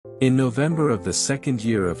In November of the 2nd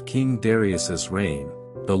year of King Darius's reign,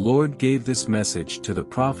 the Lord gave this message to the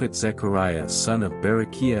prophet Zechariah son of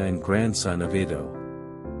Berechiah and grandson of Iddo.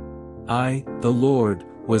 I, the Lord,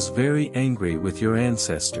 was very angry with your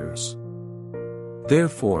ancestors.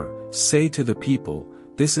 Therefore, say to the people,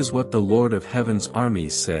 this is what the Lord of heaven's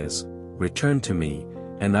armies says, return to me,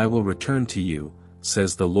 and I will return to you,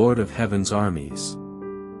 says the Lord of heaven's armies.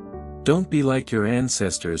 Don't be like your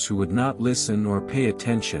ancestors who would not listen or pay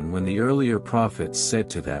attention when the earlier prophets said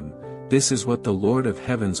to them, this is what the Lord of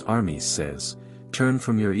heaven's armies says, turn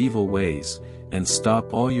from your evil ways, and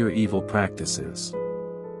stop all your evil practices.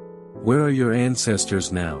 Where are your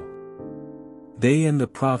ancestors now? They and the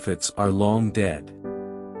prophets are long dead.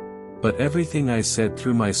 But everything I said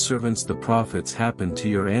through my servants the prophets happened to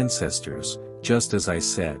your ancestors, just as I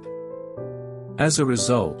said. As a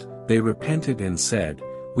result, they repented and said,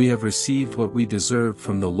 we have received what we deserve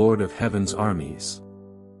from the Lord of heaven's armies.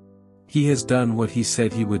 He has done what he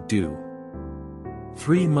said he would do.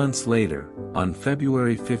 3 months later, on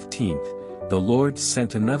February 15th, the Lord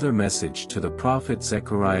sent another message to the prophet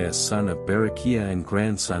Zechariah son of Berechiah and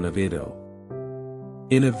grandson of Iddo.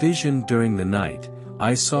 In a vision during the night,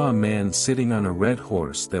 I saw a man sitting on a red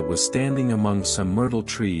horse that was standing among some myrtle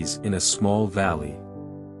trees in a small valley.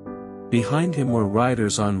 Behind him were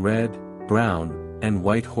riders on red, brown, and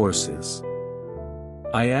white horses.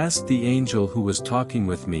 I asked the angel who was talking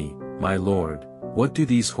with me, my Lord, what do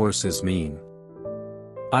these horses mean?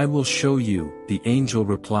 I will show you, the angel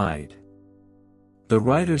replied. The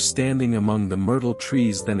riders standing among the myrtle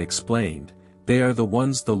trees then explained, they are the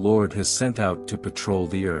ones the Lord has sent out to patrol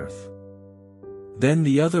the earth. Then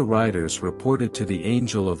the other riders reported to the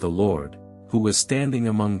angel of the Lord, who was standing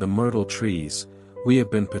among the myrtle trees, we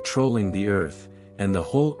have been patrolling the earth, and the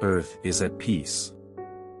whole earth is at peace.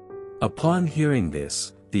 Upon hearing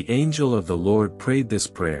this, the angel of the Lord prayed this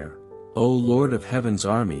prayer, O Lord of heaven's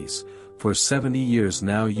armies, for 70 years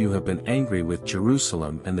now you have been angry with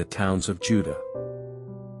Jerusalem and the towns of Judah.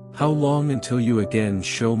 How long until you again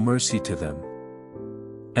show mercy to them?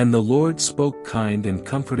 And the Lord spoke kind and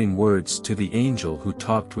comforting words to the angel who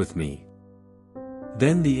talked with me.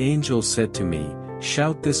 Then the angel said to me,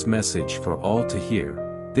 shout this message for all to hear.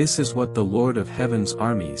 This is what the Lord of heaven's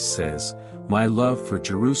armies says, my love for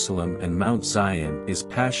Jerusalem and Mount Zion is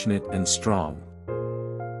passionate and strong.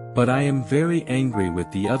 But I am very angry with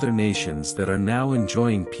the other nations that are now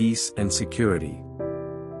enjoying peace and security.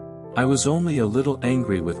 I was only a little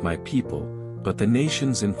angry with my people, but the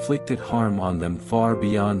nations inflicted harm on them far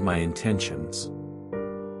beyond my intentions.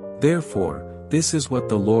 Therefore, this is what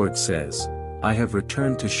the Lord says, I have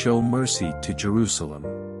returned to show mercy to Jerusalem.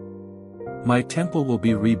 My temple will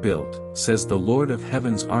be rebuilt, says the Lord of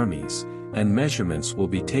heaven's armies, and measurements will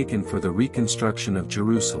be taken for the reconstruction of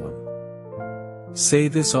Jerusalem. Say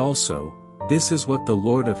this also, this is what the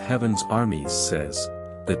Lord of heaven's armies says,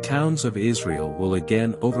 the towns of Israel will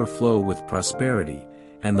again overflow with prosperity,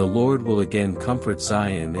 and the Lord will again comfort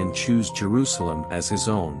Zion and choose Jerusalem as his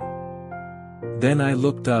own. Then I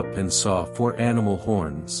looked up and saw 4 animal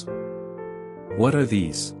horns. What are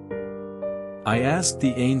these? I asked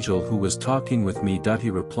the angel who was talking with me.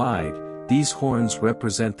 He replied, these horns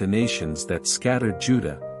represent the nations that scattered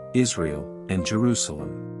Judah, Israel, and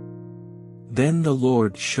Jerusalem. Then the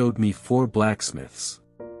Lord showed me 4 blacksmiths.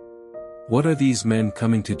 What are these men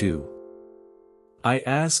coming to do? I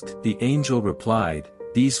asked, the angel replied,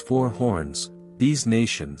 these 4 horns, these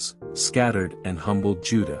nations, scattered and humbled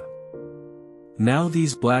Judah. Now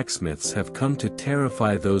these blacksmiths have come to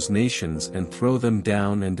terrify those nations and throw them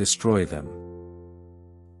down and destroy them.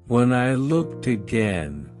 When I looked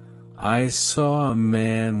again, I saw a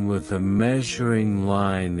man with a measuring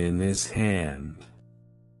line in his hand.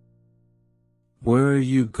 Where are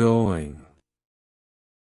you going?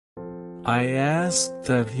 I asked.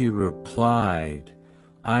 He replied,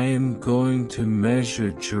 I am going to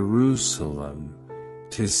measure Jerusalem,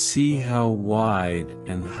 to see how wide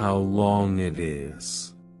and how long it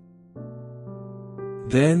is.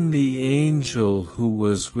 Then the angel who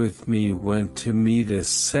was with me went to meet a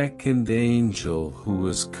second angel who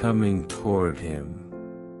was coming toward him.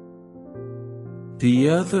 The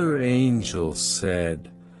other angel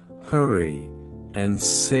said, hurry, and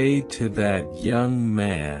say to that young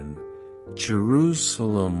man,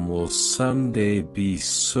 Jerusalem will someday be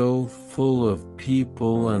so full of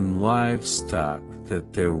people and livestock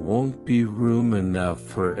that there won't be room enough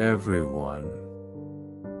for everyone.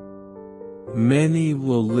 Many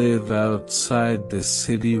will live outside the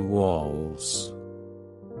city walls.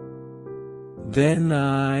 Then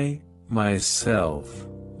I, myself,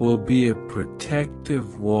 will be a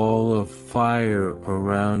protective wall of fire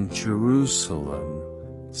around Jerusalem,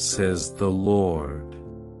 says the Lord.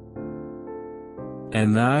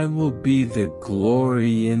 And I will be the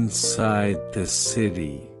glory inside the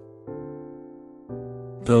city.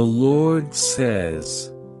 The Lord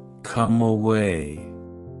says, come away.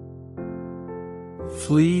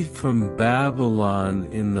 Flee from Babylon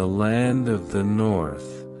in the land of the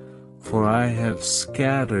north, for I have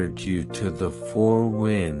scattered you to the four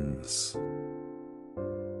winds.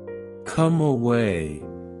 Come away,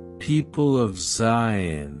 people of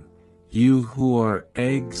Zion, you who are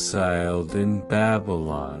exiled in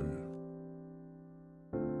Babylon.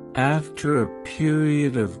 After a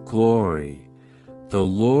period of glory, the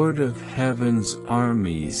Lord of heaven's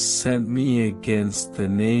armies sent me against the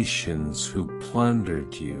nations who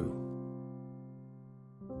plundered you.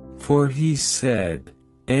 For he said,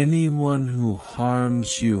 anyone who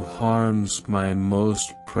harms you harms my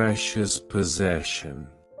most precious possession.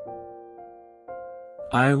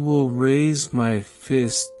 I will raise my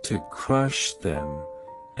fist to crush them,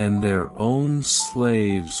 and their own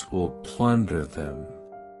slaves will plunder them.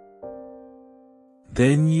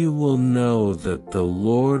 Then you will know that the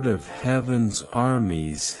Lord of heaven's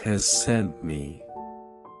armies has sent me.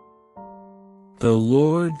 The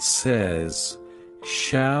Lord says,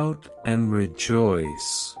 shout and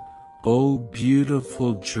rejoice, O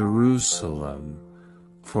beautiful Jerusalem,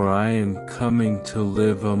 for I am coming to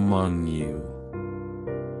live among you.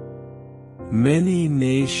 Many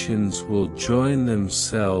nations will join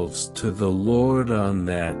themselves to the Lord on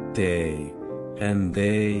that day, and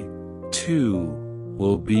they, too,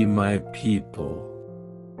 will be my people.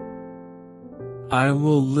 I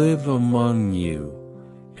will live among you,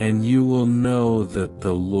 and you will know that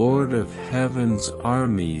the Lord of heaven's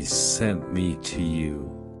armies sent me to you.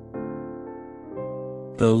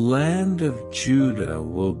 The land of Judah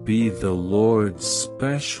will be the Lord's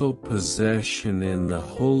special possession in the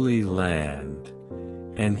Holy Land,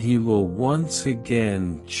 and he will once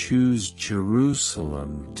again choose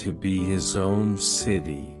Jerusalem to be his own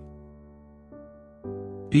city.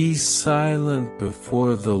 Be silent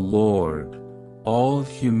before the Lord, all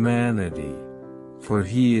humanity, for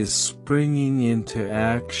he is springing into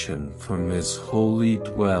action from his holy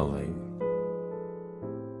dwelling.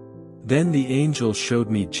 Then the angel showed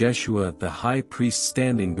me Jeshua the high priest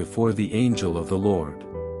standing before the angel of the Lord.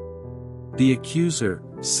 The accuser,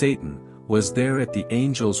 Satan, was there at the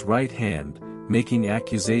angel's right hand, making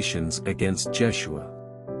accusations against Jeshua.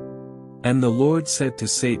 And the Lord said to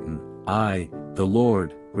Satan, I, the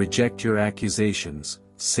Lord, reject your accusations,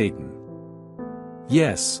 Satan.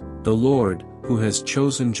 Yes, the Lord, who has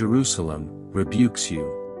chosen Jerusalem, rebukes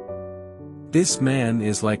you. This man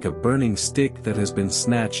is like a burning stick that has been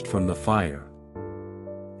snatched from the fire.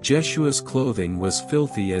 Jeshua's clothing was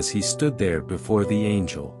filthy as he stood there before the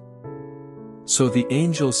angel. So the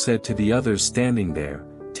angel said to the others standing there,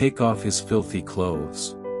 take off his filthy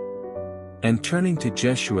clothes. And turning to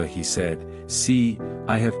Jeshua he said, see,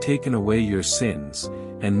 I have taken away your sins,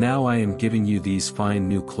 and now I am giving you these fine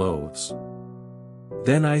new clothes.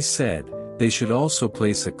 Then I said, they should also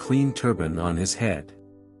place a clean turban on his head.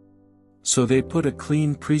 So they put a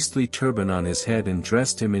clean priestly turban on his head and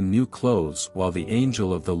dressed him in new clothes while the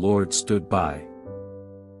angel of the Lord stood by.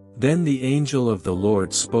 Then the angel of the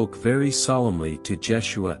Lord spoke very solemnly to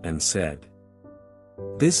Jeshua and said,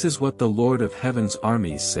 this is what the Lord of heaven's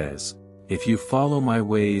armies says, if you follow my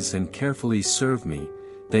ways and carefully serve me,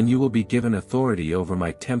 then you will be given authority over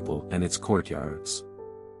my temple and its courtyards.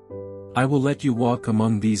 I will let you walk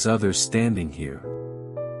among these others standing here.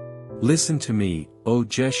 Listen to me, O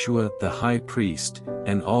Jeshua the high priest,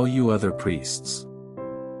 and all you other priests.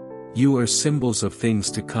 You are symbols of things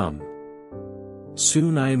to come.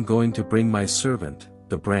 Soon I am going to bring my servant,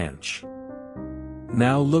 the branch.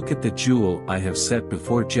 Now look at the jewel I have set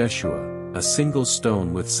before Jeshua, a single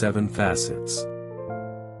stone with 7 facets.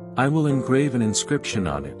 I will engrave an inscription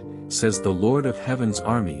on it, says the Lord of heaven's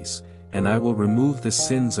armies, and I will remove the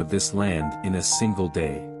sins of this land in a single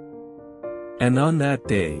day. And on that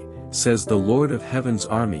day, says the Lord of heaven's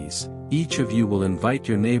armies, each of you will invite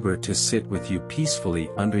your neighbor to sit with you peacefully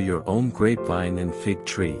under your own grapevine and fig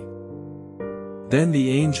tree. Then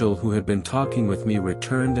the angel who had been talking with me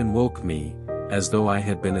returned and woke me, as though I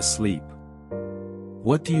had been asleep.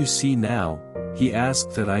 What do you see now? He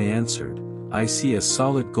asked. That I answered, I see a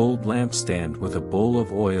solid gold lampstand with a bowl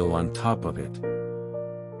of oil on top of it.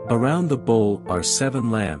 Around the bowl are 7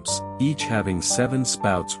 lamps, each having 7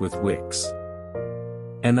 spouts with wicks.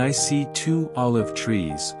 And I see 2 olive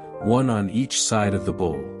trees, one on each side of the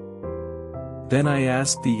bowl. Then I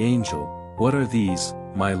asked the angel, what are these,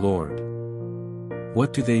 my Lord?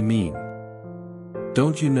 What do they mean?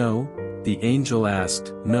 Don't you know? The angel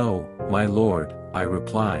asked. No, my Lord, I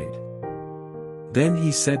replied. Then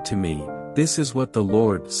he said to me, "This is what the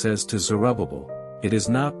Lord says to Zerubbabel, it is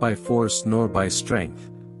not by force nor by strength,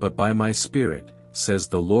 but by my Spirit, says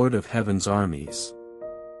the Lord of heaven's armies.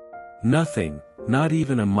 Nothing, not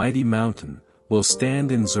even a mighty mountain, will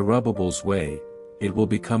stand in Zerubbabel's way, it will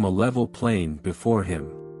become a level plain before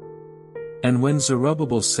him. And when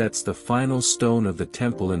Zerubbabel sets the final stone of the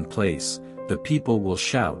temple in place, the people will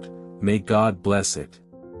shout, 'May God bless it!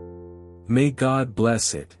 May God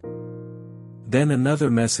bless it!'" Then another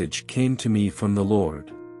message came to me from the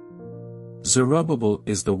Lord. "Zerubbabel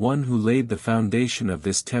is the one who laid the foundation of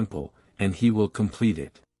this temple, and he will complete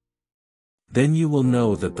it. Then you will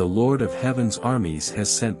know that the Lord of heaven's armies has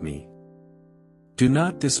sent me. Do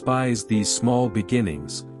not despise these small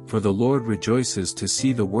beginnings, for the Lord rejoices to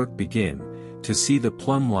see the work begin, to see the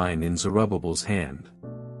plumb line in Zerubbabel's hand."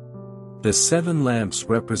 The 7 lamps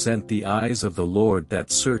represent the eyes of the Lord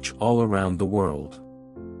that search all around the world.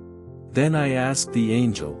 Then I asked the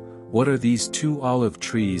angel, "What are these 2 olive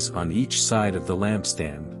trees on each side of the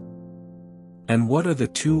lampstand? And what are the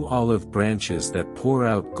 2 olive branches that pour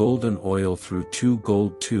out golden oil through 2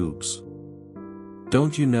 gold tubes?"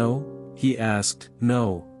 "Don't you know?" he asked.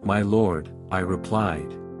 "No, my lord," I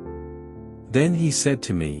replied. Then he said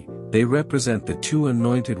to me, "They represent the 2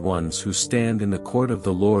 anointed ones who stand in the court of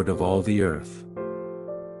the Lord of all the earth."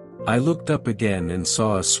 I looked up again and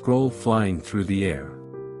saw a scroll flying through the air.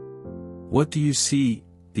 "What do you see?"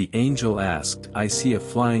 the angel asked. "I see a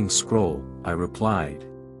flying scroll," I replied.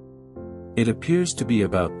 "It appears to be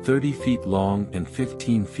about 30 feet long and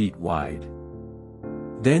 15 feet wide."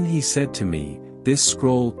 Then he said to me, "This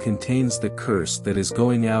scroll contains the curse that is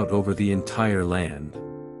going out over the entire land.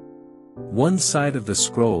 One side of the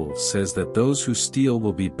scroll says that those who steal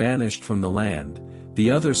will be banished from the land, the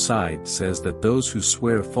other side says that those who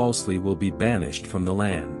swear falsely will be banished from the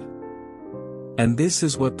land. And this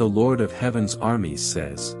is what the Lord of heaven's armies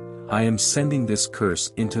says, I am sending this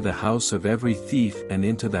curse into the house of every thief and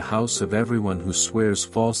into the house of everyone who swears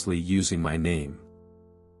falsely using my name.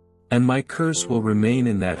 And my curse will remain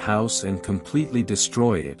in that house and completely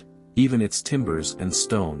destroy it, even its timbers and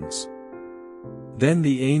stones." Then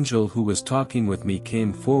the angel who was talking with me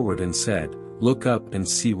came forward and said, "Look up and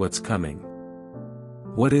see what's coming."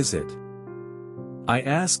 "What is it?" I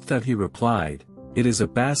asked that. He replied, "It is a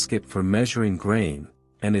basket for measuring grain,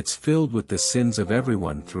 and it's filled with the sins of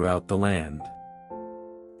everyone throughout the land."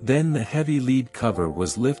 Then the heavy lead cover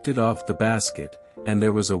was lifted off the basket, and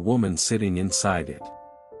there was a woman sitting inside it.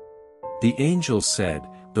 The angel said,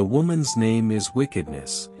 "The woman's name is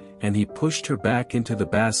Wickedness," and he pushed her back into the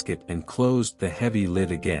basket and closed the heavy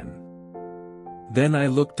lid again. Then I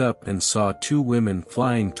looked up and saw 2 women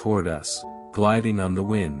flying toward us, gliding on the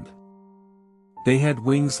wind. They had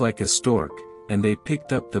wings like a stork, and they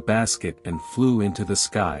picked up the basket and flew into the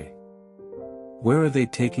sky. "Where are they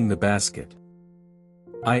taking the basket?"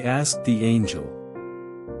 I asked the angel.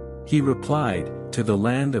 He replied, "To the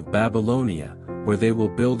land of Babylonia, where they will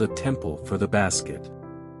build a temple for the basket.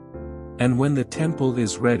 And when the temple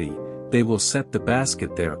is ready, they will set the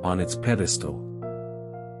basket there on its pedestal."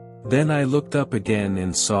 Then I looked up again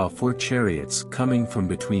and saw 4 chariots coming from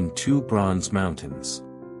between 2 bronze mountains.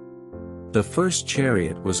 The first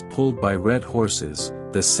chariot was pulled by red horses,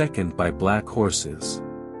 the second by black horses,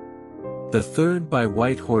 the third by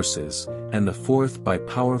white horses, and the fourth by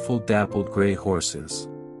powerful dappled gray horses.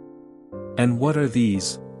 "And what are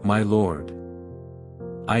these, my lord?"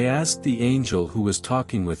 I asked the angel who was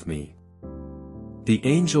talking with me. The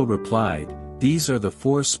angel replied, "These are the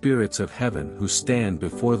 4 spirits of heaven who stand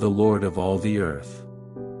before the Lord of all the earth.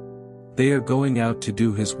 They are going out to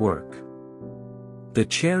do his work. The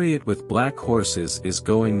chariot with black horses is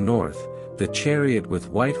going north, the chariot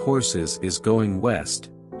with white horses is going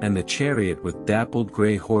west, and the chariot with dappled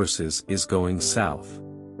gray horses is going south."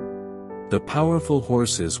 The powerful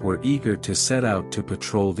horses were eager to set out to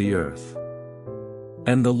patrol the earth.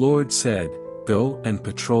 And the Lord said, "Go and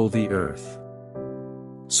patrol the earth."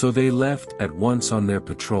 So they left at once on their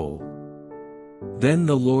patrol. Then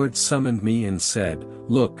the Lord summoned me and said,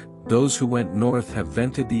 "Look, those who went north have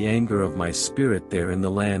vented the anger of my spirit there in the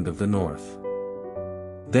land of the north."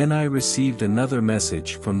 Then I received another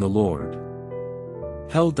message from the Lord.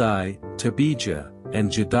 Heldai, Tobijah, and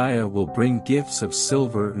Jediah will bring gifts of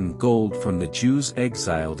silver and gold from the Jews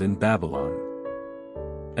exiled in Babylon.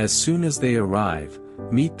 As soon as they arrive,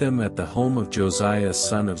 meet them at the home of Josiah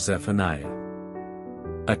son of Zephaniah.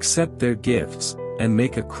 Accept their gifts, and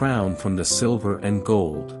make a crown from the silver and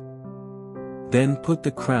gold. Then put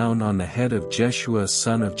the crown on the head of Jeshua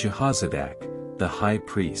son of Jehozadak, the high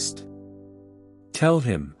priest. Tell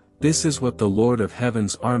him, this is what the Lord of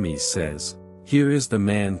heaven's armies says, here is the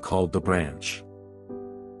man called the branch.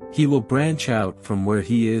 He will branch out from where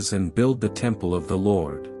he is and build the temple of the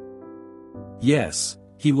Lord. Yes,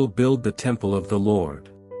 he will build the temple of the Lord.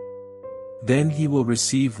 Then he will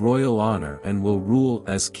receive royal honor and will rule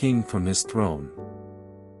as king from his throne.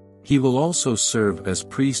 He will also serve as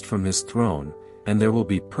priest from his throne, and there will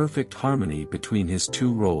be perfect harmony between his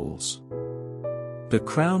two roles. The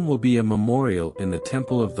crown will be a memorial in the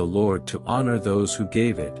temple of the Lord to honor those who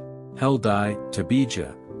gave it, Heldai,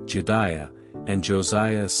 Tobijah, Jedaiah, and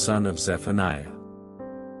Josiah son of Zephaniah.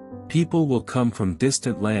 People will come from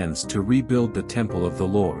distant lands to rebuild the temple of the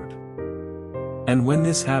Lord. And when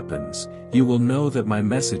this happens, you will know that my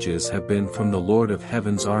messages have been from the Lord of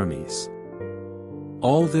heaven's armies.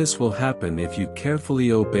 All this will happen if you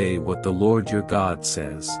carefully obey what the Lord your God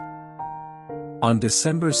says. On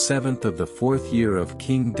December 7th of the 4th year of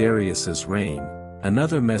King Darius's reign,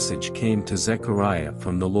 another message came to Zechariah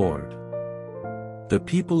from the Lord. The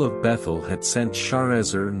people of Bethel had sent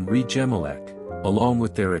Sharezer and Regemelech, along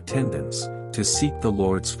with their attendants, to seek the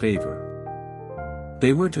Lord's favor.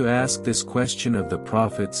 They were to ask this question of the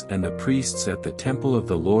prophets and the priests at the temple of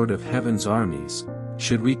the Lord of heaven's armies: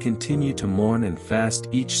 should we continue to mourn and fast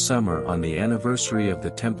each summer on the anniversary of the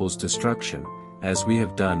temple's destruction, as we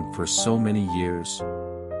have done for so many years?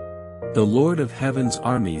 The Lord of heaven's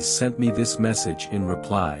armies sent me this message in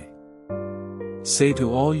reply. Say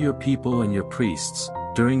to all your people and your priests,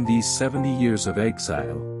 during these 70 years of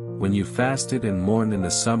exile, when you fasted and mourned in the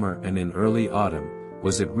summer and in early autumn,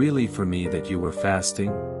 was it really for me that you were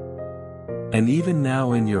fasting? And even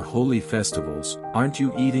now in your holy festivals, aren't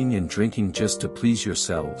you eating and drinking just to please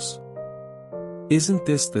yourselves? Isn't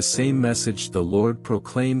this the same message the Lord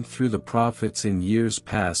proclaimed through the prophets in years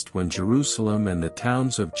past when Jerusalem and the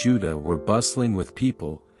towns of Judah were bustling with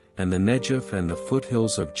people, and the Negev and the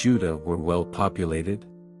foothills of Judah were well populated?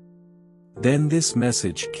 Then this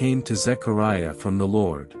message came to Zechariah from the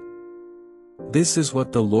Lord. This is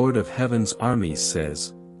what the Lord of heaven's armies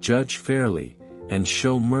says: judge fairly, and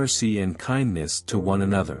show mercy and kindness to one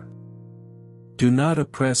another. Do not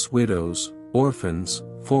oppress widows, orphans,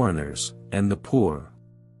 foreigners, and the poor.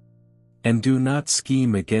 And do not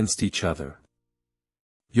scheme against each other.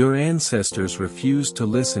 Your ancestors refused to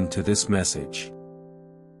listen to this message.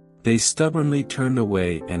 They stubbornly turned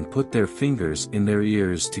away and put their fingers in their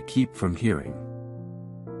ears to keep from hearing.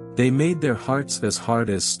 They made their hearts as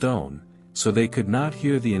hard as stone, so they could not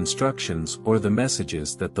hear the instructions or the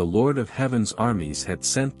messages that the Lord of heaven's armies had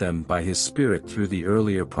sent them by his Spirit through the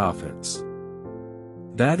earlier prophets.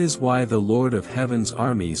 That is why the Lord of heaven's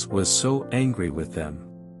armies was so angry with them.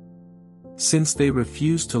 Since they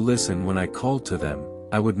refused to listen when I called to them,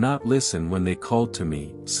 I would not listen when they called to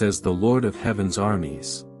me, says the Lord of heaven's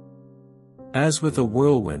armies. As with a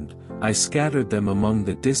whirlwind, I scattered them among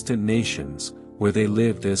the distant nations, where they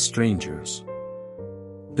lived as strangers.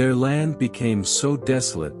 Their land became so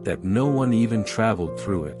desolate that no one even traveled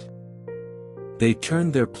through it. They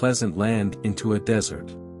turned their pleasant land into a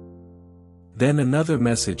desert. Then another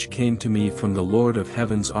message came to me from the Lord of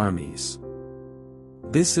heaven's armies.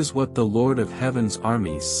 This is what the Lord of heaven's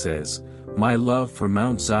armies says: my love for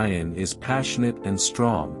Mount Zion is passionate and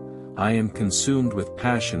strong, I am consumed with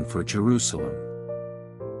passion for Jerusalem.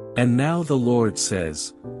 And now the Lord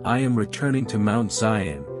says, I am returning to Mount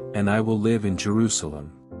Zion, and I will live in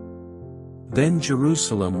Jerusalem. Then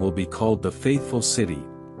Jerusalem will be called the faithful city,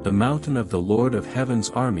 the mountain of the Lord of heaven's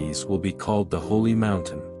armies will be called the holy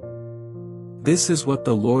mountain. This is what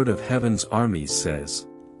the Lord of heaven's armies says: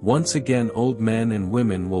 once again old men and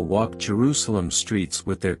women will walk Jerusalem streets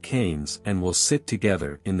with their canes and will sit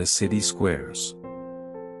together in the city squares.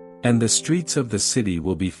 And the streets of the city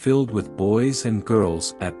will be filled with boys and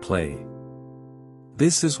girls at play.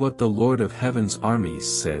 This is what the Lord of heaven's armies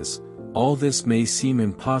says: all this may seem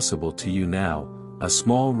impossible to you now, a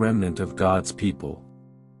small remnant of God's people.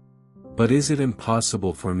 But is it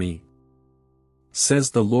impossible for me?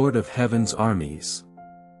 Says the Lord of heaven's armies.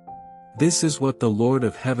 This is what the Lord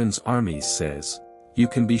of heaven's armies says: you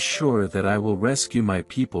can be sure that I will rescue my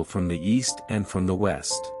people from the east and from the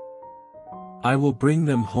west. I will bring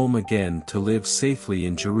them home again to live safely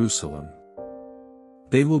in Jerusalem.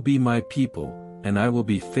 They will be my people, and I will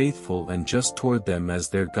be faithful and just toward them as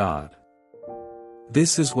their God.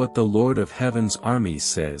 This is what the Lord of heaven's armies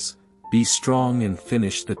says: be strong and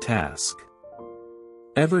finish the task.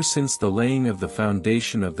 Ever since the laying of the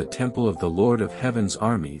foundation of the temple of the Lord of heaven's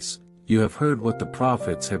armies, you have heard what the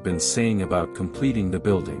prophets have been saying about completing the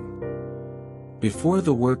building. Before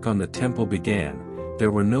the work on the temple began,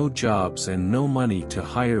 there were no jobs and no money to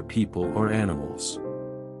hire people or animals.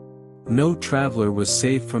 No traveler was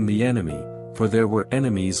safe from the enemy, for there were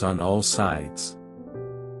enemies on all sides.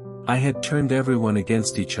 I had turned everyone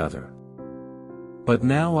against each other. But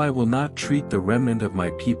now I will not treat the remnant of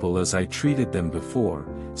my people as I treated them before,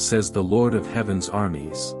 says the Lord of heaven's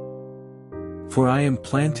armies. For I am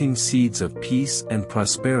planting seeds of peace and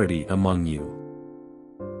prosperity among you.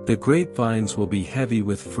 The grapevines will be heavy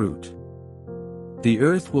with fruit. The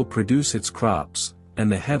earth will produce its crops,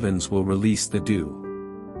 and the heavens will release the dew.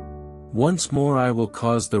 Once more I will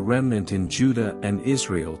cause the remnant in Judah and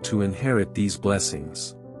Israel to inherit these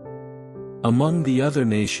blessings. Among the other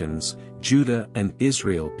nations, Judah and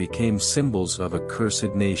Israel became symbols of a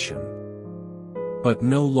cursed nation. But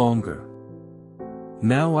no longer.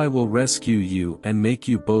 Now I will rescue you and make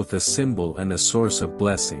you both a symbol and a source of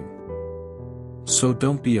blessing. So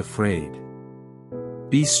don't be afraid.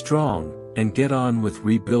 Be strong, and get on with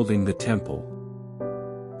rebuilding the temple.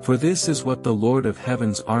 For this is what the Lord of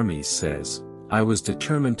heaven's armies says, I was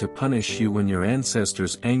determined to punish you when your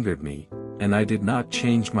ancestors angered me, and I did not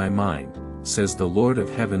change my mind, says the Lord of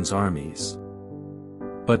heaven's armies.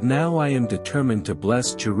 But now I am determined to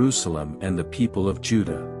bless Jerusalem and the people of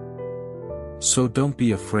Judah. So don't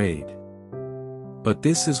be afraid. But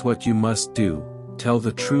this is what you must do, tell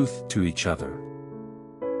the truth to each other.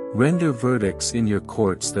 Render verdicts in your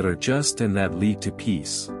courts that are just and that lead to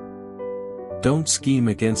peace. Don't scheme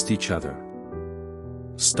against each other.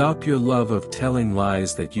 Stop your love of telling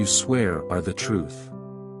lies that you swear are the truth.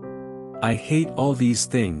 I hate all these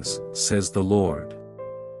things, says the Lord.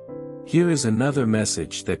 Here is another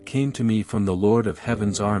message that came to me from the Lord of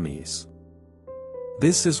heaven's armies.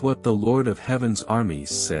 This is what the Lord of heaven's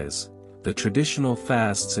armies says, the traditional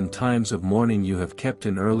fasts and times of mourning you have kept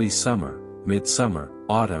in early summer, midsummer,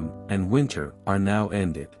 autumn, and winter are now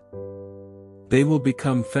ended. They will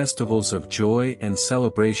become festivals of joy and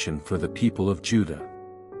celebration for the people of Judah.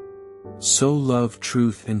 So love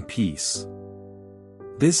truth and peace.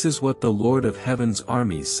 This is what the Lord of heaven's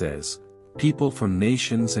armies says, people from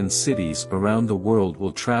nations and cities around the world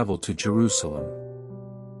will travel to Jerusalem.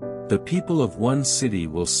 The people of one city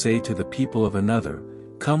will say to the people of another,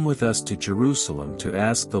 come with us to Jerusalem to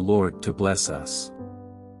ask the Lord to bless us.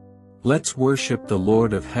 Let's worship the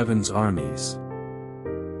Lord of heaven's armies.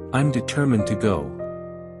 I'm determined to go.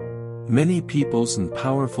 Many peoples and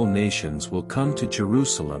powerful nations will come to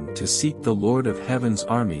Jerusalem to seek the Lord of heaven's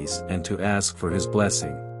armies and to ask for his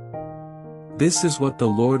blessing. This is what the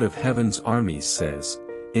Lord of heaven's armies says,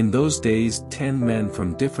 in those days 10 men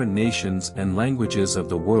from different nations and languages of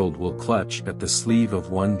the world will clutch at the sleeve of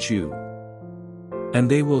one Jew. And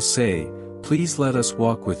they will say, please let us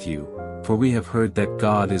walk with you, for we have heard that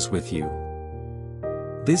God is with you.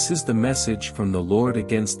 This is the message from the Lord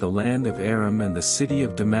against the land of Aram and the city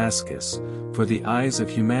of Damascus, for the eyes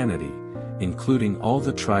of humanity, including all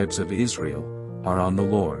the tribes of Israel, are on the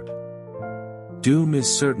Lord. Doom is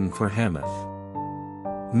certain for Hamath,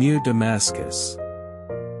 near Damascus,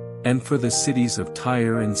 and for the cities of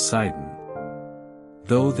Tyre and Sidon.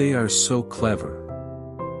 Though they are so clever,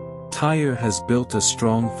 Tyre has built a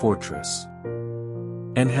strong fortress,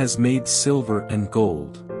 and has made silver and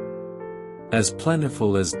gold, as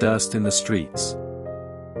plentiful as dust in the streets.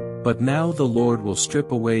 But now the Lord will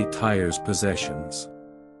strip away Tyre's possessions,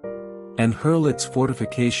 and hurl its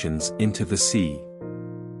fortifications into the sea,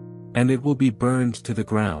 and it will be burned to the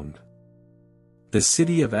ground. The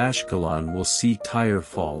city of Ashkelon will see Tyre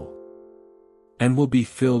fall, and will be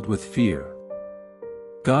filled with fear.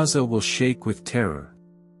 Gaza will shake with terror,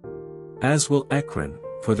 as will Ekron,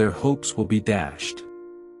 for their hopes will be dashed.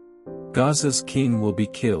 Gaza's king will be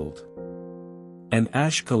killed, and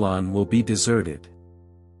Ashkelon will be deserted.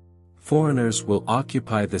 Foreigners will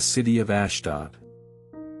occupy the city of Ashdod.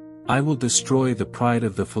 I will destroy the pride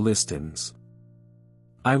of the Philistines.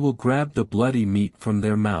 I will grab the bloody meat from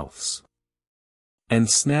their mouths, and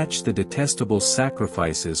snatch the detestable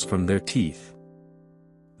sacrifices from their teeth.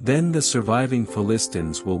 Then the surviving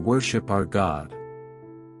Philistines will worship our God,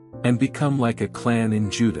 and become like a clan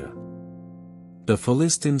in Judah. The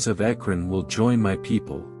Philistines of Ekron will join my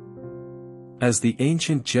people, as the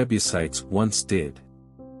ancient Jebusites once did.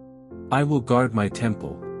 I will guard my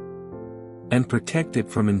temple, and protect it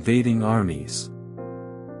from invading armies.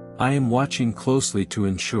 I am watching closely to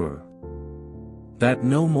ensure that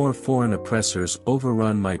no more foreign oppressors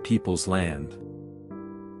overrun my people's land.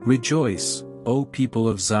 Rejoice, O people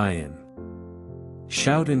of Zion!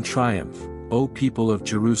 Shout in triumph, O people of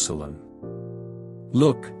Jerusalem!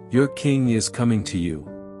 Look, your king is coming to you.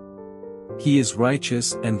 He is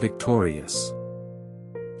righteous and victorious.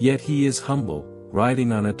 Yet he is humble,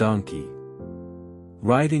 riding on a donkey.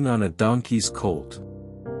 Riding on a donkey's colt.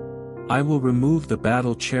 I will remove the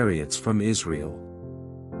battle chariots from Israel.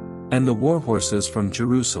 and the war horses from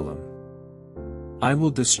Jerusalem. I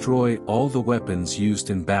will destroy all the weapons used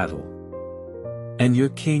in battle. And your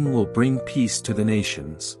king will bring peace to the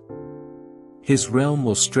nations. His realm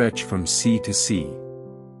will stretch from sea to sea,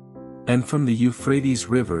 and from the Euphrates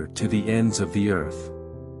River to the ends of the earth.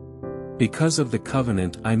 Because of the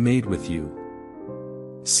covenant I made with you,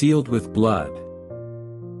 sealed with blood,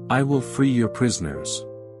 I will free your prisoners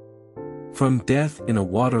from death in a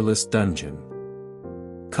waterless dungeon.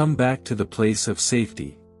 Come back to the place of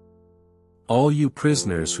safety, all you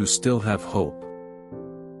prisoners who still have hope.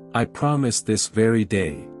 I promise this very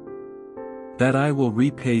day that I will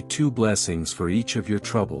repay 2 blessings for each of your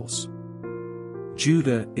troubles.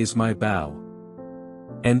 Judah is my bow,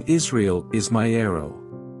 and Israel is my arrow.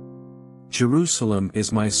 Jerusalem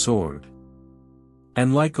is my sword,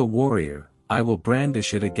 and like a warrior, I will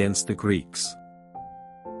brandish it against the Greeks.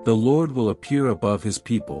 The Lord will appear above his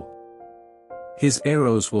people. His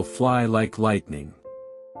arrows will fly like lightning.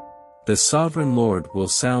 The sovereign Lord will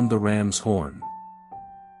sound the ram's horn,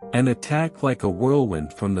 and attack like a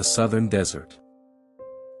whirlwind from the southern desert.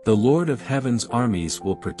 The Lord of heaven's armies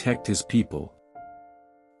will protect his people,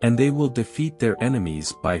 and they will defeat their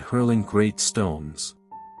enemies by hurling great stones.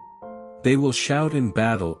 They will shout in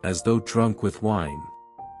battle as though drunk with wine.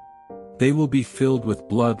 They will be filled with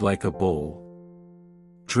blood like a bowl,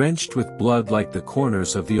 drenched with blood like the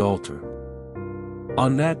corners of the altar.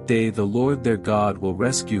 On that day the Lord their God will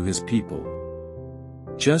rescue his people,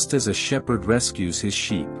 just as a shepherd rescues his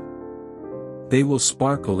sheep. They will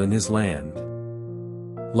sparkle in his land,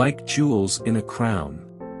 like jewels in a crown.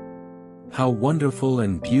 How wonderful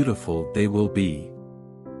and beautiful they will be!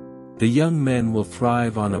 The young men will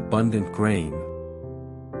thrive on abundant grain,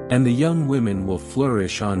 and the young women will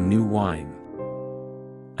flourish on new wine.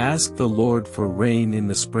 Ask the Lord for rain in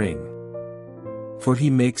the spring, for he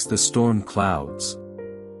makes the storm clouds,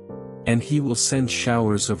 and he will send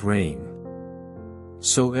showers of rain.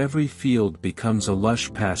 So every field becomes a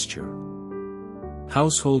lush pasture.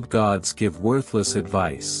 Household gods give worthless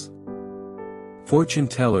advice. Fortune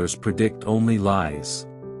tellers predict only lies,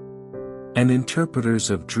 and interpreters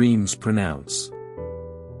of dreams pronounce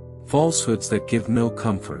falsehoods that give no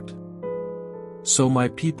comfort. So my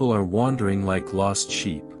people are wandering like lost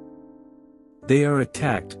sheep. They are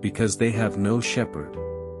attacked because they have no shepherd.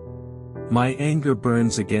 My anger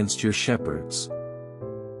burns against your shepherds,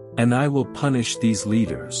 and I will punish these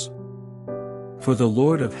leaders. For the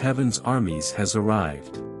Lord of heaven's armies has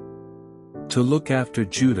arrived to look after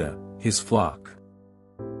Judah, his flock.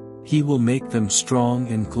 He will make them strong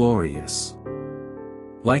and glorious,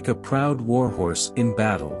 like a proud war horse in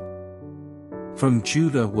battle. From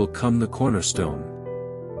Judah will come the cornerstone,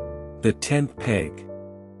 the tent peg,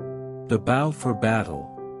 the bow for battle,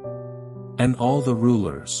 and all the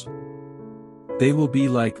rulers. They will be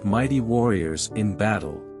like mighty warriors in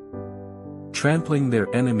battle, trampling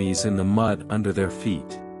their enemies in the mud under their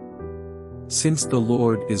feet. Since the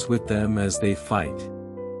Lord is with them as they fight,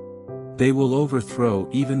 they will overthrow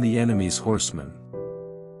even the enemy's horsemen.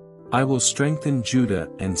 I will strengthen Judah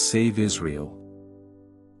and save Israel.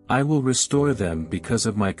 I will restore them because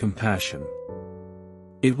of my compassion.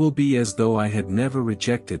 It will be as though I had never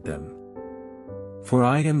rejected them. For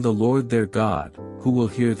I am the Lord their God, who will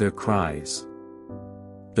hear their cries.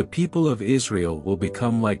 The people of Israel will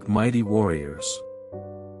become like mighty warriors,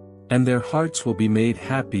 and their hearts will be made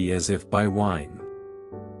happy as if by wine.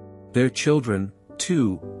 Their children,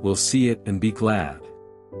 too, will see it and be glad.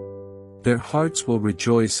 Their hearts will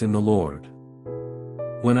rejoice in the Lord.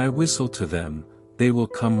 When I whistle to them, they will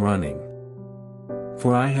come running.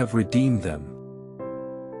 For I have redeemed them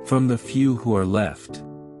from the few who are left.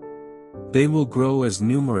 They will grow as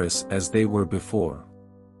numerous as they were before.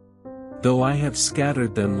 Though I have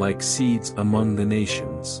scattered them like seeds among the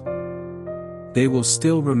nations, they will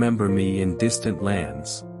still remember me in distant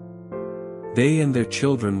lands. They and their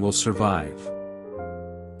children will survive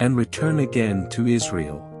and return again to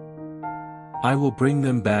Israel. I will bring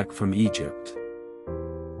them back from Egypt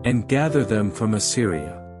and gather them from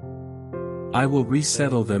Assyria. I will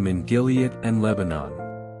resettle them in Gilead and Lebanon,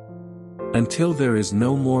 until there is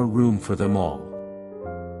no more room for them all.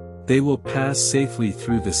 They will pass safely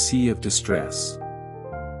through the sea of distress,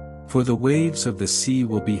 for the waves of the sea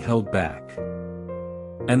will be held back,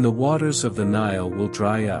 and the waters of the Nile will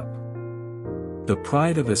dry up. The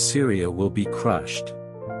pride of Assyria will be crushed,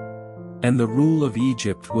 and the rule of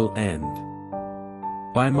Egypt will end.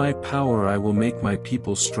 By my power I will make my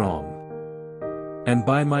people strong, and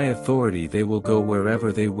by my authority they will go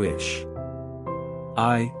wherever they wish.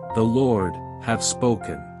 I, the Lord, have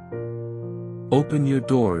spoken. Open your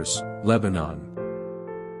doors, Lebanon.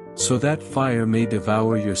 so that fire may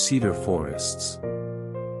devour your cedar forests.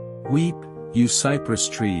 Weep, you cypress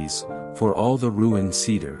trees, for all the ruined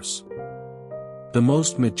cedars. The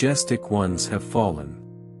most majestic ones have fallen.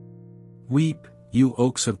 Weep, you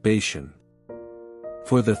oaks of Bashan,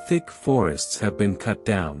 for the thick forests have been cut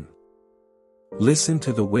down. Listen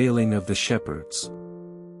to the wailing of the shepherds,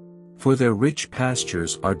 for their rich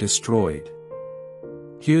pastures are destroyed.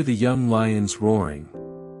 Hear the young lions roaring,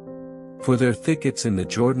 for their thickets in the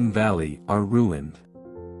Jordan Valley are ruined.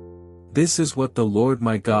 This is what the Lord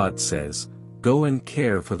my God says: Go and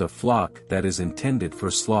care for the flock that is intended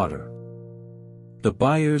for slaughter. The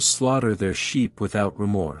buyers slaughter their sheep without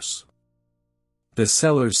remorse. The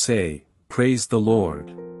sellers say, Praise the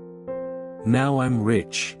Lord. Now I'm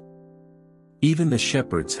rich. Even the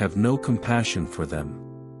shepherds have no compassion for them.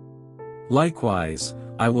 Likewise,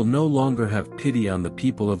 I will no longer have pity on the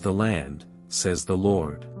people of the land, says the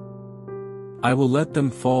Lord. I will let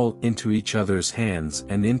them fall into each other's hands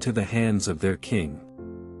and into the hands of their king.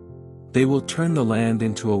 They will turn the land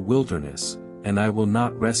into a wilderness, and I will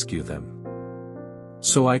not rescue them.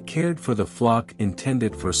 So I cared for the flock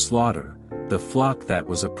intended for slaughter, the flock that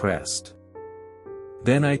was oppressed.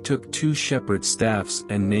 Then I took 2 shepherd staffs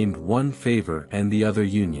and named one Favor and the other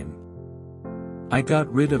Union. I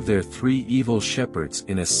got rid of their 3 evil shepherds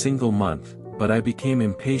in a single month, but I became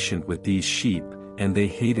impatient with these sheep, and they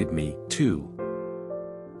hated me, too.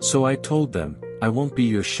 So I told them, I won't be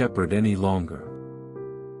your shepherd any longer.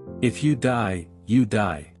 If you die, you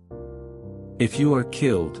die. If you are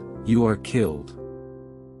killed, you are killed.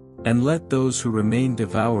 And let those who remain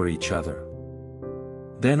devour each other.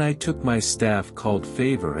 Then I took my staff called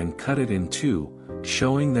Favor and cut it in 2,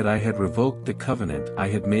 showing that I had revoked the covenant I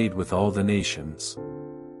had made with all the nations.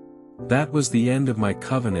 That was the end of my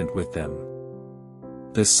covenant with them.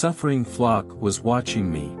 The suffering flock was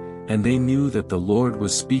watching me, and they knew that the Lord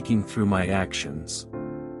was speaking through my actions.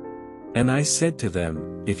 And I said to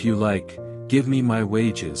them, If you like, give me my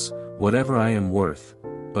wages, whatever I am worth,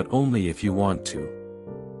 but only if you want to.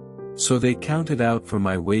 So they counted out for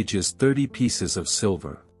my wages 30 pieces of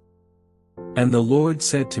silver. And the Lord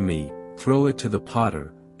said to me, Throw it to the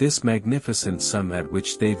potter, this magnificent sum at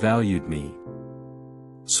which they valued me.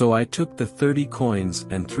 So I took the 30 coins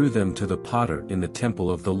and threw them to the potter in the temple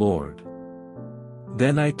of the Lord.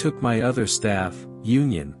 Then I took my other staff,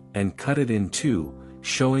 Union, and cut it in 2,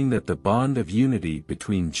 showing that the bond of unity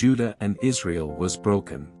between Judah and Israel was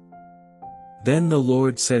broken. Then the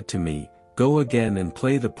Lord said to me, Go again and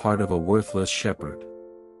play the part of a worthless shepherd.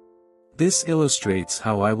 This illustrates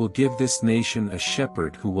how I will give this nation a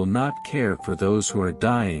shepherd who will not care for those who are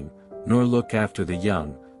dying, nor look after the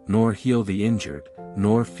young, nor heal the injured,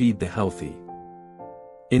 nor feed the healthy.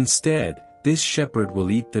 Instead, this shepherd will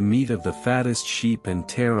eat the meat of the fattest sheep and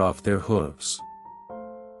tear off their hooves.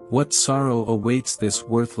 What sorrow awaits this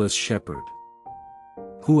worthless shepherd,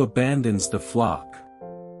 who abandons the flock?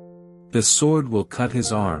 The sword will cut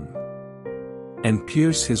his arm and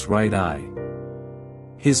pierce his right eye.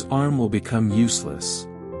 His arm will become useless,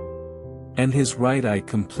 and his right eye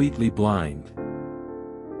completely blind.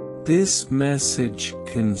 This message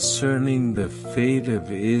concerning the fate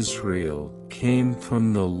of Israel came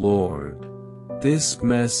from the Lord. This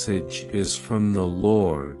message is from the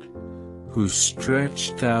Lord, who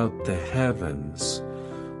stretched out the heavens,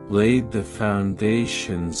 laid the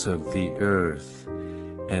foundations of the earth,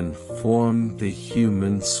 and formed the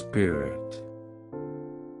human spirit.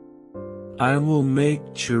 I will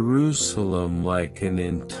make Jerusalem like an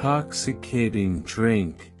intoxicating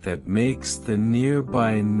drink that makes the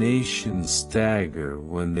nearby nations stagger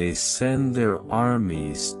when they send their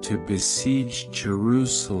armies to besiege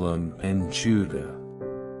Jerusalem and Judah.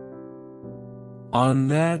 On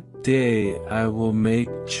that day I will make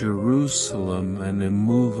Jerusalem an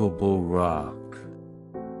immovable rock.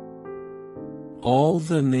 All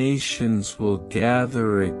the nations will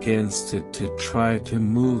gather against it to try to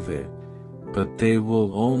move it, but they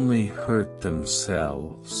will only hurt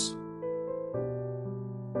themselves.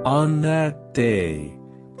 On that day,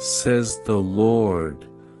 says the Lord,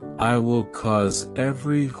 I will cause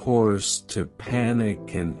every horse to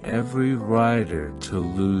panic and every rider to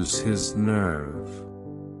lose his nerve.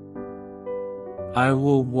 I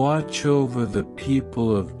will watch over the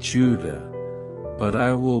people of Judah, but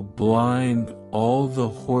I will blind all the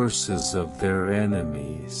horses of their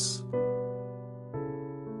enemies.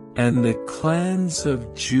 And the clans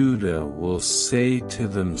of Judah will say to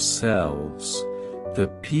themselves,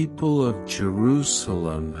 The people of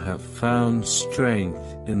Jerusalem have found strength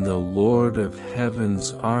in the Lord of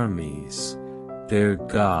heaven's armies, their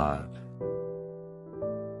God.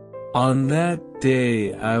 On that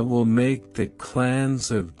day I will make the clans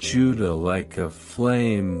of Judah like a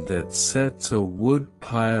flame that sets a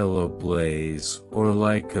woodpile ablaze, or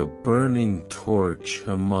like a burning torch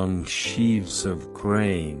among sheaves of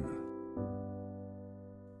grain.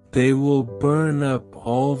 They will burn up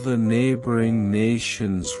all the neighboring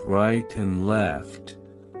nations right and left,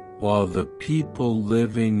 while the people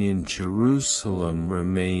living in Jerusalem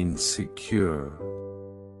remain secure.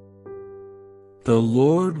 The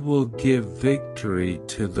Lord will give victory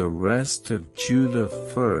to the rest of Judah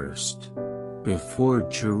first, before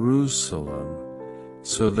Jerusalem,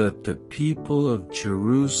 so that the people of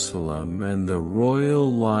Jerusalem and the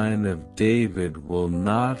royal line of David will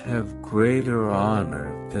not have greater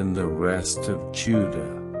honor than the rest of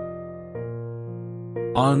Judah.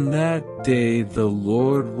 On that day the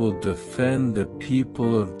Lord will defend the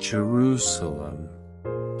people of Jerusalem.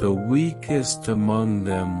 The weakest among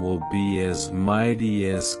them will be as mighty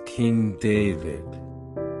as King David.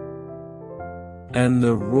 And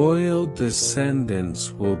the royal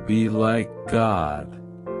descendants will be like God,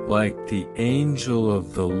 like the angel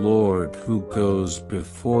of the Lord who goes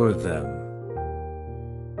before them.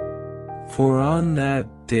 For on that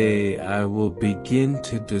day I will begin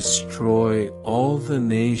to destroy all the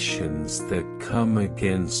nations that come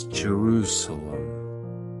against Jerusalem.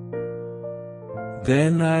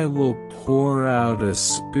 Then I will pour out a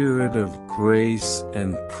spirit of grace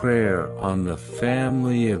and prayer on the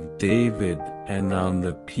family of David and on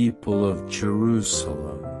the people of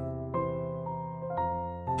Jerusalem.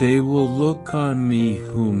 They will look on me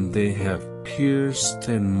whom they have pierced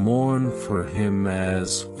and mourn for him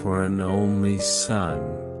as for an only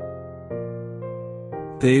son.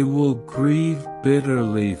 They will grieve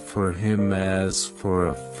bitterly for him as for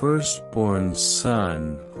a firstborn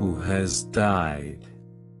son who has died.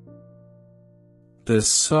 The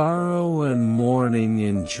sorrow and mourning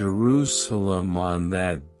in Jerusalem on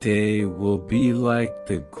that day will be like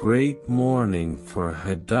the great mourning for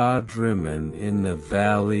Hadad-rimmon in the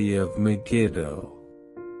valley of Megiddo.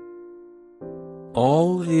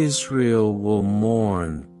 All Israel will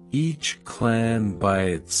mourn, each clan by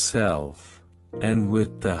itself, and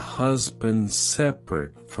with the husbands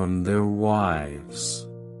separate from their wives.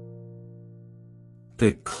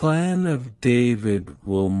 The clan of David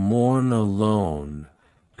will mourn alone,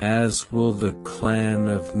 as will the clan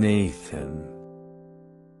of Nathan.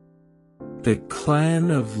 The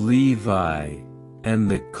clan of Levi, and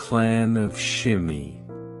the clan of Shimei.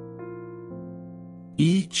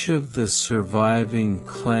 Each of the surviving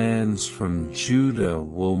clans from Judah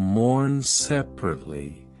will mourn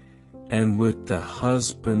separately, and with the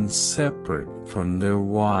husbands separate from their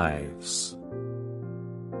wives.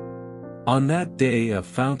 On that day a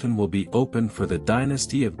fountain will be opened for the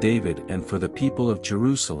dynasty of David and for the people of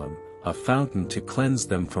Jerusalem, a fountain to cleanse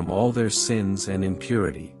them from all their sins and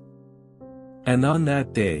impurity. And on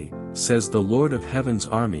that day, says the Lord of heaven's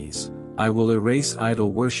armies, I will erase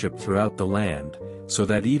idol worship throughout the land, so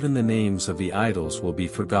that even the names of the idols will be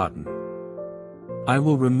forgotten. I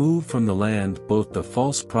will remove from the land both the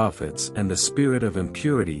false prophets and the spirit of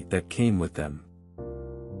impurity that came with them.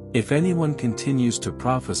 If anyone continues to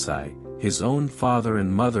prophesy, his own father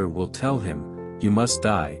and mother will tell him, You must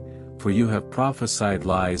die, for you have prophesied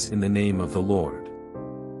lies in the name of the Lord.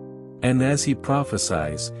 And as he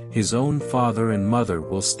prophesies, his own father and mother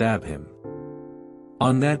will stab him.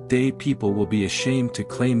 On that day people will be ashamed to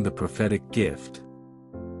claim the prophetic gift.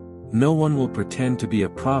 No one will pretend to be a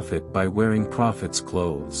prophet by wearing prophet's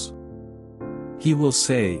clothes. He will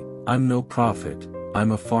say, I'm no prophet,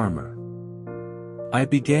 I'm a farmer. I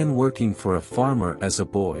began working for a farmer as a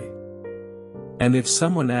boy. And if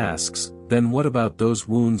someone asks, then what about those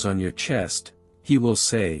wounds on your chest? He will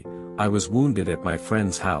say, I was wounded at my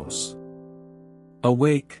friend's house.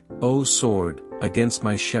 Awake, O sword, against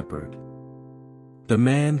my shepherd, the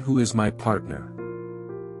man who is my partner,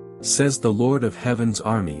 says the Lord of heaven's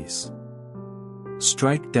armies.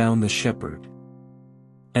 Strike down the shepherd,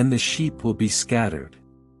 and the sheep will be scattered.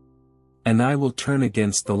 And I will turn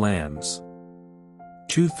against the lambs.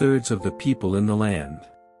 2/3 of the people in the land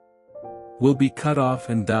will be cut off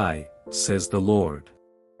and die, says the Lord.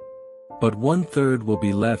 But 1/3 will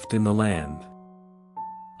be left in the land.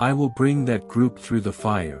 I will bring that group through the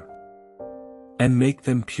fire, and make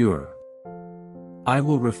them pure. I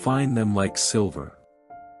will refine them like silver,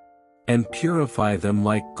 and purify them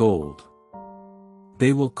like gold.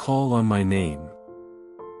 They will call on my name,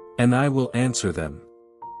 and I will answer them.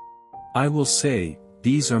 I will say,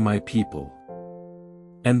 These are my people.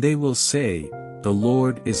 And they will say, The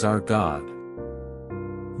Lord is our God.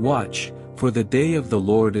 Watch, for the day of the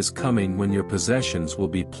Lord is coming when your possessions will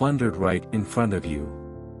be plundered right in front of you.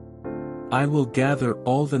 I will gather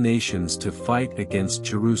all the nations to fight against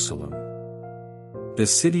Jerusalem. The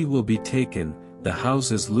city will be taken, the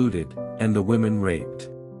houses looted, and the women raped.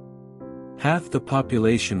 Half the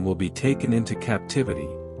population will be taken into captivity,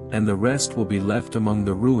 and the rest will be left among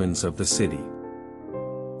the ruins of the city.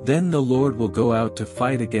 Then the Lord will go out to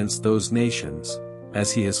fight against those nations,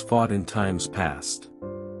 as he has fought in times past.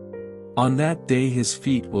 On that day his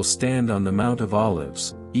feet will stand on the Mount of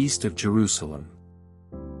Olives, east of Jerusalem.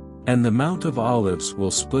 And the Mount of Olives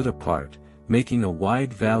will split apart, making a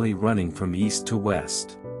wide valley running from east to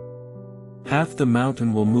west. Half the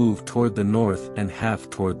mountain will move toward the north and half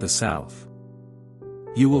toward the south.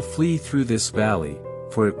 You will flee through this valley,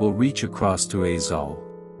 for it will reach across to Azal.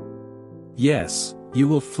 Yes, you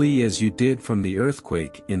will flee as you did from the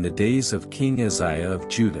earthquake in the days of King Uzziah of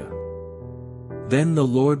Judah. Then the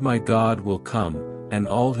Lord my God will come, and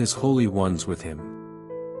all his holy ones with him.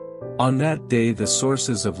 On that day the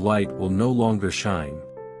sources of light will no longer shine.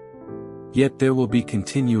 Yet there will be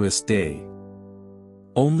continuous day.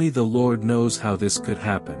 Only the Lord knows how this could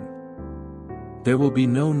happen. There will be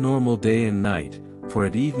no normal day and night, for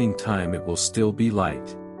at evening time it will still be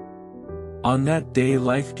light. On that day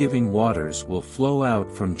life-giving waters will flow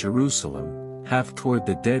out from Jerusalem, half toward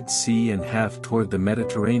the Dead Sea and half toward the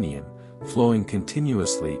Mediterranean, flowing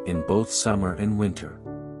continuously in both summer and winter.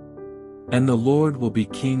 And the Lord will be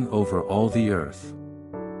king over all the earth.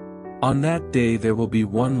 On that day there will be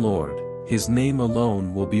one Lord, his name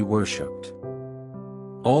alone will be worshipped.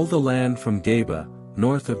 All the land from Geba,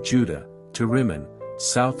 north of Judah, to Rimmon,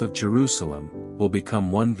 south of Jerusalem, will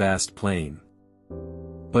become one vast plain.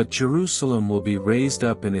 But Jerusalem will be raised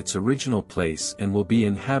up in its original place and will be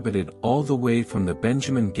inhabited all the way from the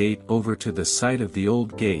Benjamin gate over to the site of the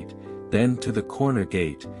old gate, then to the corner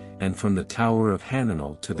gate, and from the tower of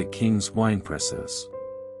Hananel to the king's winepresses.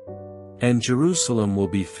 And Jerusalem will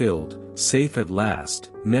be filled, safe at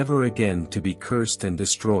last, never again to be cursed and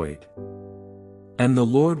destroyed. And the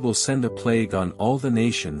Lord will send a plague on all the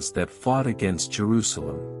nations that fought against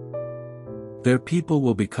Jerusalem. Their people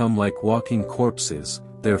will become like walking corpses,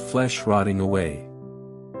 their flesh rotting away.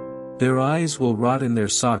 Their eyes will rot in their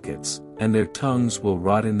sockets, and their tongues will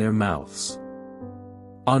rot in their mouths.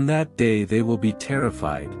 On that day they will be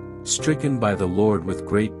terrified, stricken by the Lord with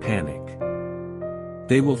great panic.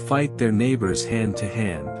 They will fight their neighbors hand to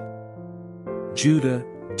hand. Judah,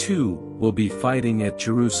 too, will be fighting at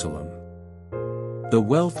Jerusalem. The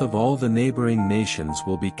wealth of all the neighboring nations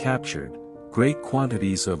will be captured, great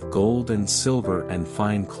quantities of gold and silver and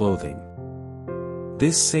fine clothing.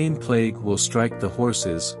 This same plague will strike the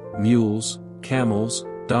horses, mules, camels,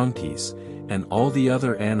 donkeys, and all the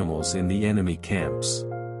other animals in the enemy camps.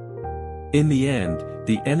 In the end,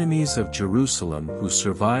 the enemies of Jerusalem who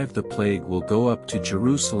survive the plague will go up to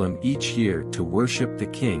Jerusalem each year to worship the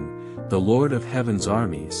King, the Lord of Heaven's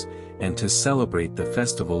armies, and to celebrate the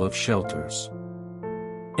Festival of Shelters.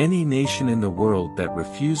 Any nation in the world that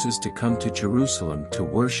refuses to come to Jerusalem to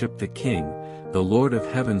worship the King, the Lord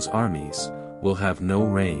of Heaven's armies, will have no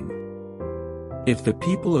rain. If the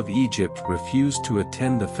people of Egypt refuse to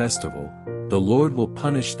attend the festival, the Lord will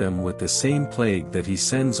punish them with the same plague that he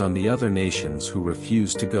sends on the other nations who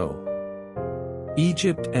refuse to go.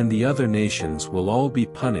 Egypt and the other nations will all be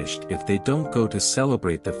punished if they don't go to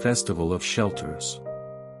celebrate the Festival of Shelters.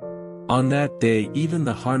 On that day even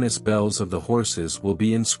the harness bells of the horses will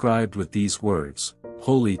be inscribed with these words,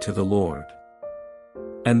 "Holy to the Lord."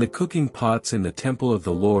 And the cooking pots in the temple of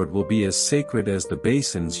the Lord will be as sacred as the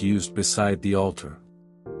basins used beside the altar.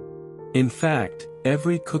 In fact,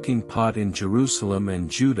 every cooking pot in Jerusalem and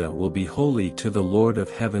Judah will be holy to the Lord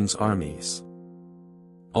of Heaven's armies.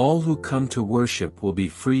 All who come to worship will be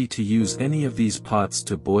free to use any of these pots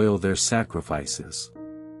to boil their sacrifices.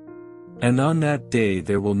 And on that day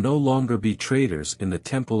there will no longer be traders in the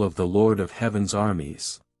temple of the Lord of Heaven's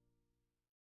armies.